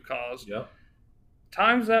trauma you've caused. Yep.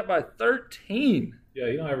 Times that by 13. Yeah,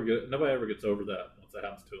 nobody ever gets over that once that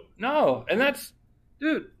happens to them. No, and that's,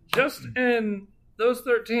 dude, just in those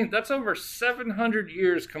 13, that's over 700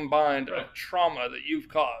 years combined of trauma that you've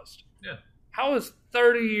caused. Yeah. How is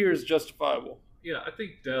 30 years justifiable? Yeah, I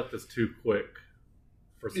think death is too quick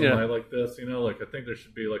for somebody like this. You know, like I think there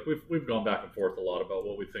should be like we've gone back and forth a lot about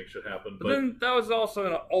what we think should happen. But then that was also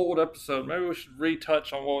in an old episode. Maybe we should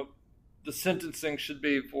retouch on what the sentencing should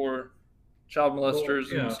be for child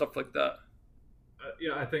molesters and stuff like that.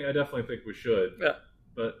 I definitely think we should. Yeah.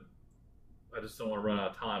 But I just don't want to run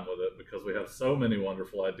out of time with it because we have so many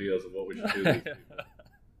wonderful ideas of what we should do. To these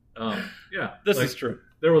people. This is true.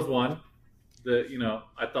 There was one that,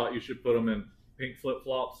 I thought you should put them in pink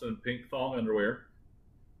flip-flops and pink thong underwear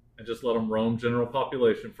and just let them roam general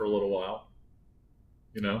population for a little while.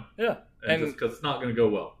 Yeah. And just because it's not going to go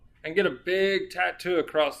well. And get a big tattoo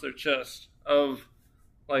across their chest of,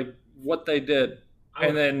 like, what they did.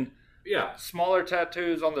 And then smaller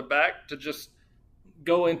tattoos on the back to just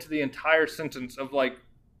go into the entire sentence of, like,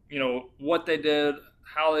 what they did,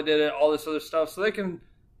 how they did it, all this other stuff. So they can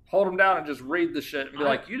hold them down and just read the shit and be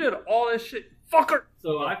like, you did all this shit, fucker.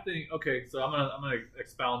 So I think, so I'm gonna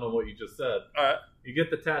expound on what you just said. All right. You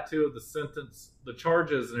get the tattoo of the sentence, the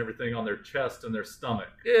charges and everything on their chest and their stomach.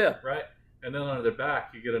 Yeah. Right? And then on their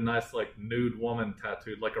back, you get a nice, like, nude woman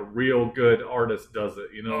tattooed, like a real good artist does it,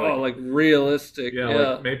 like realistic. Yeah,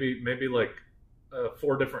 like maybe like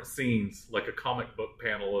 4 different scenes, like a comic book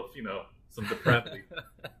panel of, some depravity.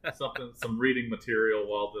 some reading material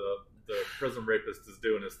while the prison rapist is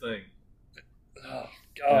doing his thing. Oh,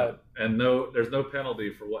 God. Yeah. And there's no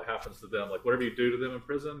penalty for what happens to them. Like, whatever you do to them in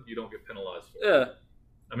prison, you don't get penalized for. Yeah.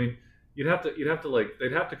 I mean, you'd have to like,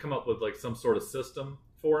 they'd have to come up with, like, some sort of system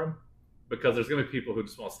for him. Because there's going to be people who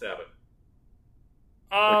just want to stab him.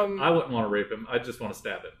 I wouldn't want to rape him. I just want to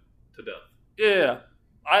stab him to death. Yeah,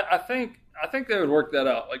 I think they would work that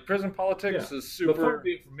out. Like, prison politics is super. But far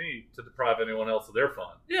be it for me to deprive anyone else of their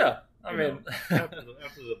fun. Yeah, I mean, after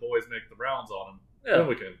the boys make the rounds on him, then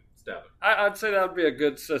we can stab him. I'd say that would be a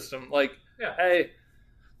good system. Like, hey,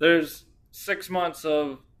 there's 6 months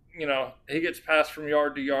of he gets passed from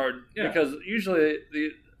yard to yard because usually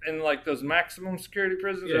in, like, those maximum security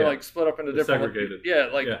prisons, they're, like, split up into different... Segregated.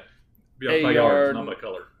 yard, by yards, not by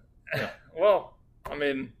color. Yeah. Well, I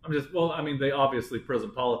mean... they obviously prison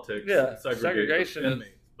politics. Segregation inmates,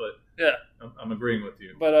 but I'm agreeing with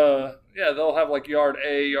you. But, they'll have, like, yard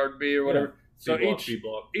A, yard B, or whatever. So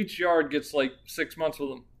each yard gets, like, 6 months with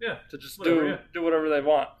them. Yeah. To just do whatever they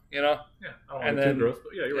want, Yeah. I don't want to be too gross,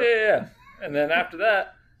 but you're right. Yeah. And then after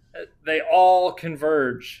that, they all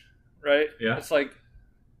converge, right? Yeah. It's like...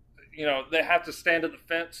 they have to stand at the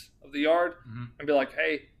fence of the yard and be like,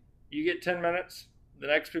 hey, you get 10 minutes. The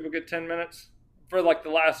next people get 10 minutes for, like, the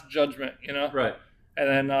last judgment, Right. And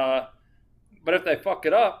then, but if they fuck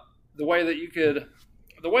it up, the way that you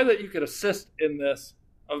could assist in this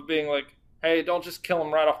of being like, hey, don't just kill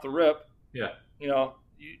them right off the rip. Yeah. You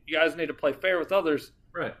guys need to play fair with others.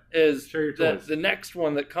 Right. Is share your that toys. the next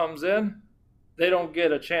one that comes in, they don't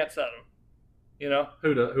get a chance at them.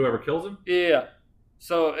 Whoever kills him? Yeah.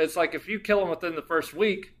 So it's like if you kill them within the first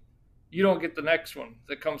week, you don't get the next one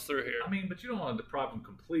that comes through here. I mean, but you don't want to deprive them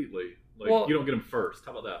completely. Like, you don't get them first.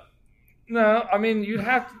 How about that? No, I mean, you'd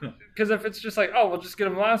have to, because if it's just like, oh, we'll just get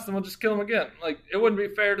them last and we'll just kill them again. Like, it wouldn't be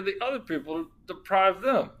fair to the other people to deprive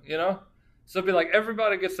them, So it'd be like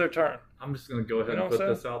everybody gets their turn. I'm just going to go ahead and put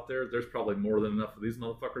this out there. There's probably more than enough of these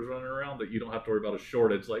motherfuckers running around that you don't have to worry about a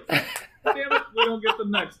shortage. Like, damn it, we don't get the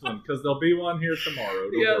next one because there'll be one here tomorrow.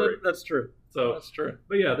 Don't worry. That's true. So that's true.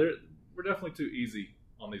 But yeah, we're definitely too easy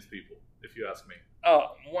on these people, if you ask me.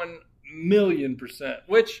 One 1,000,000%.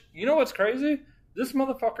 Which, you know what's crazy? This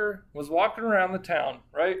motherfucker was walking around the town,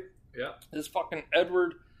 right? Yeah. This fucking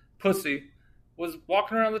Edward Pussy was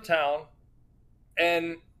walking around the town,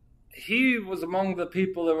 and he was among the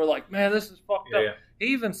people that were like, man, this is fucked up. Yeah. He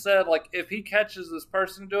even said, like, if he catches this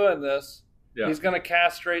person doing this, he's going to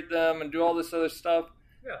castrate them and do all this other stuff.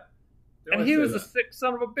 Yeah. And he was a sick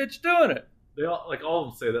son of a bitch doing it. They all of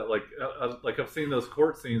them say that. Like I've seen those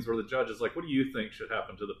court scenes where the judge is like, "What do you think should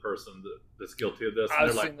happen to the person that's guilty of this?" And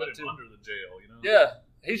they're like, "Put him under the jail." You know? Yeah,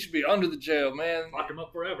 he should be under the jail, man. Lock him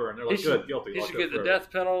up forever. And they're like, "Good, guilty." He should get the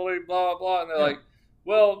death penalty. Blah blah. And they're like,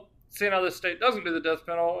 "Well, seeing how this state doesn't do the death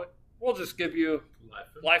penalty, we'll just give you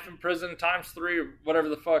life in prison ×3 or whatever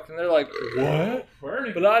the fuck." And they're like,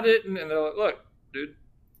 "What? But I didn't." And they're like, "Look, dude,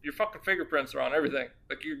 your fucking fingerprints are on everything.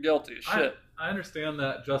 Like, you're guilty as shit." I understand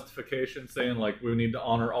that justification, saying like we need to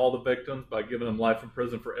honor all the victims by giving them life in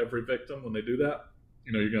prison for every victim. When they do that,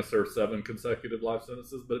 you know, you're going to serve 7 consecutive life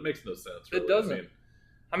sentences, but it makes no sense. Really. It doesn't.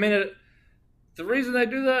 I mean, the reason they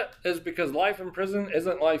do that is because life in prison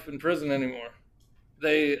isn't life in prison anymore.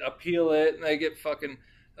 They appeal it and they get fucking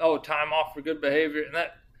time off for good behavior, and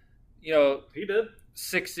that, you know, he did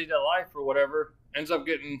 60 to life or whatever ends up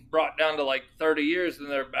getting brought down to like 30 years,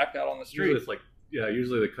 and they're back out on the street. Usually it's like. Yeah,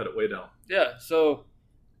 usually they cut it way down. Yeah, so,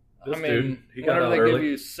 this I mean, dude, he got whenever out they early. give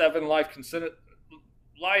you 7 life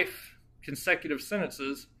consecutive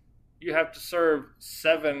sentences, you have to serve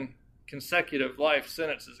 7 consecutive life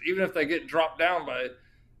sentences. Even if they get dropped down by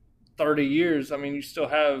 30 years, I mean, you still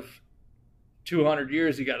have 200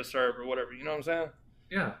 years you got to serve or whatever. You know what I'm saying?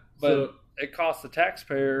 Yeah. But it costs the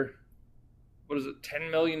taxpayer, what is it,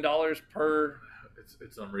 $10 million per...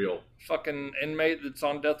 It's unreal. Fucking inmate that's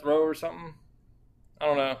on death row or something. I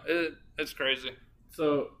don't know. It's crazy.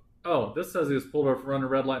 So, this says he was pulled over for running a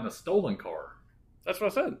red light in a stolen car. That's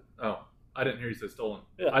what I said. Oh, I didn't hear you say stolen.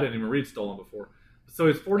 Yeah. I didn't even read stolen before. So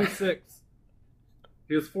he's 46.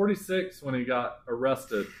 He was 46 when he got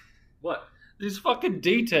arrested. What? These fucking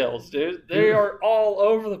details, dude. They are all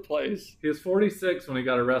over the place. He was 46 when he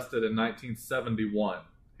got arrested in 1971.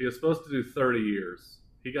 He was supposed to do 30 years.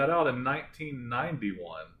 He got out in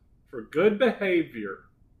 1991 for good behavior.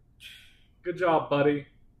 Good job, buddy.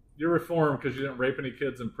 You're reformed because you didn't rape any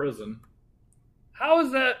kids in prison. How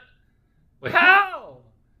is that? Like, How?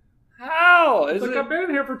 How? It's like, I've been in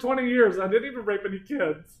here for 20 years. I didn't even rape any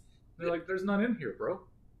kids. They're like, there's none in here, bro.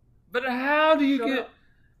 But how do you Shut get... up.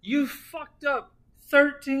 You fucked up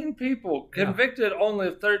 13 people. Convicted only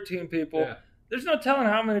of 13 people. Yeah. There's no telling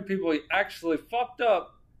how many people he actually fucked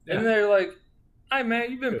up. Yeah. And they're like, hey,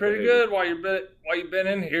 man, you've been pretty good while you've been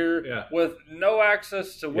in here with no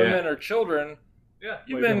access to women or children. Yeah,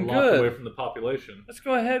 you've been good. Away from the population. Let's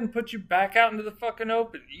go ahead and put you back out into the fucking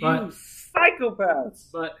open. You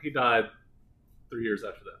psychopaths. But he died 3 years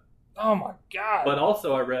after that. Oh, my God. But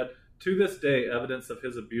also, I read, to this day, evidence of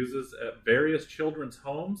his abuses at various children's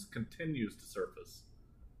homes continues to surface.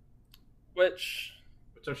 Which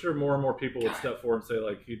I'm sure more and more people would step forward and say,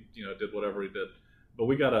 like, he, did whatever he did. But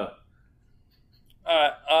we gotta...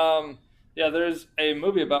 Alright, there's a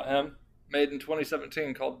movie about him made in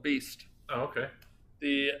 2017 called Beast. Oh, okay.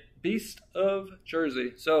 The Beast of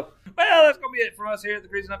Jersey. So, well, that's going to be it from us here at the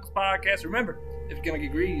Greasy Knuckles Podcast. Remember, if you're going to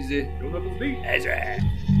get greasy, go Knuckles deep. That's right.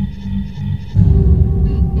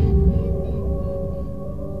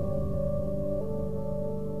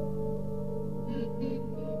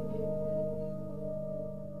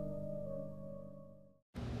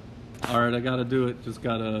 All right, I got to do it. Just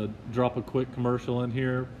got to drop a quick commercial in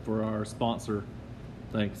here for our sponsor.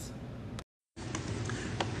 Thanks.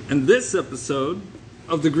 And this episode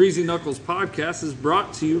of the Greasy Knuckles Podcast is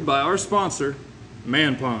brought to you by our sponsor,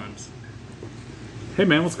 Man Ponds. Hey,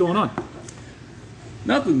 man, what's going on?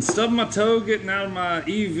 Nothing. Stubbed my toe getting out of my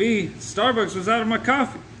EV. Starbucks was out of my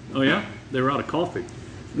coffee. Oh, yeah? They were out of coffee.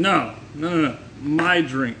 No. My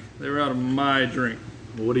drink. They were out of my drink.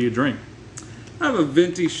 Well, what do you drink? I have a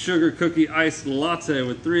venti sugar cookie iced latte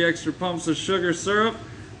with 3 extra pumps of sugar syrup,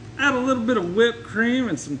 add a little bit of whipped cream,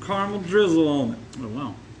 and some caramel drizzle on it. Oh,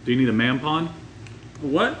 wow. Do you need a man pond?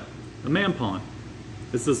 What? A man pond.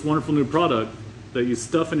 It's this wonderful new product that you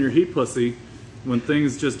stuff in your heat pussy when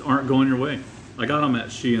things just aren't going your way. I got them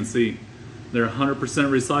at She&C. They're 100%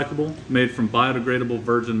 recyclable, made from biodegradable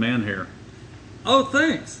virgin man hair. Oh,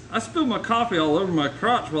 thanks. I spilled my coffee all over my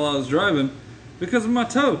crotch while I was driving because of my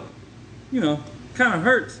toe. Kind of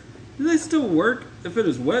hurts. Do they still work if it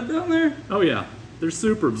is wet down there? Oh yeah, they're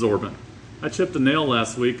super absorbent. I chipped a nail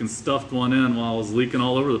last week and stuffed one in while I was leaking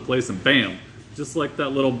all over the place, and bam, just like that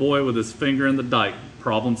little boy with his finger in the dike.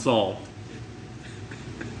 Problem solved.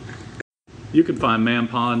 You can find man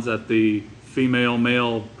ponds at the female,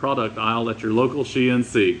 male product aisle at your local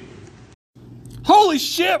CNC. Holy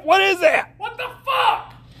shit, what is that? What the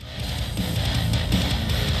fuck?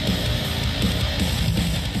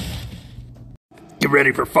 Get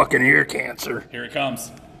ready for fucking ear cancer. Here it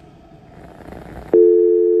comes.